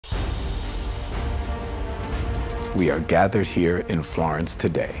we are gathered here in Florence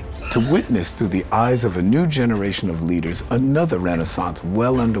today to witness through the eyes of a new generation of leaders another renaissance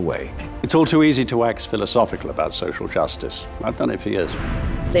well underway. It's all too easy to wax philosophical about social justice. I've done it for years.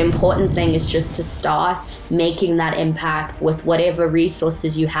 The important thing is just to start making that impact with whatever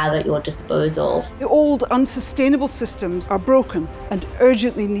resources you have at your disposal. The old, unsustainable systems are broken and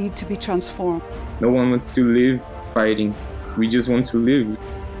urgently need to be transformed. No one wants to live fighting. We just want to live.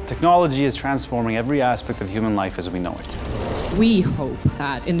 Technology is transforming every aspect of human life as we know it. We hope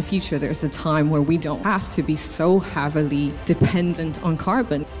that in the future there's a time where we don't have to be so heavily dependent on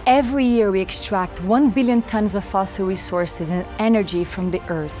carbon. Every year we extract 1 billion tons of fossil resources and energy from the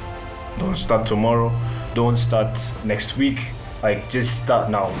earth. Don't start tomorrow, don't start next week, just start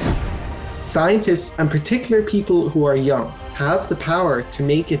now. Scientists, and particularly people who are young, have the power to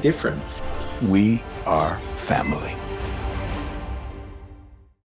make a difference. We are family.